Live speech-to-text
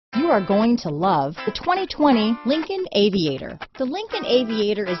are going to love the 2020 Lincoln Aviator. The Lincoln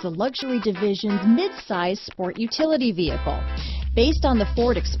Aviator is the luxury division's mid-size sport utility vehicle. Based on the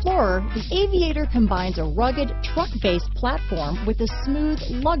Ford Explorer, the Aviator combines a rugged truck-based platform with a smooth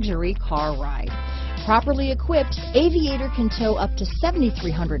luxury car ride. Properly equipped, Aviator can tow up to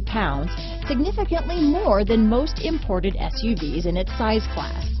 7,300 pounds, significantly more than most imported SUVs in its size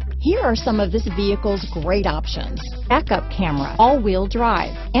class. Here are some of this vehicle's great options: backup camera, all-wheel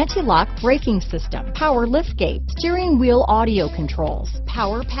drive, anti-lock braking system, power liftgate, steering wheel audio controls,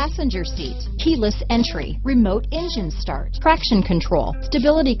 power passenger seat, keyless entry, remote engine start, traction control,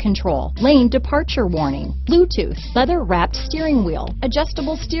 stability control, lane departure warning, Bluetooth, leather-wrapped steering wheel,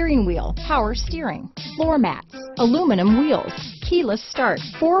 adjustable steering wheel, power steering, floor mats, aluminum wheels, keyless start,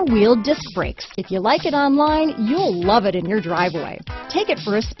 four-wheel disc brakes. If you like it online, you'll love it in your driveway. Take it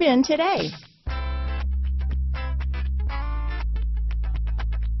for a spin today.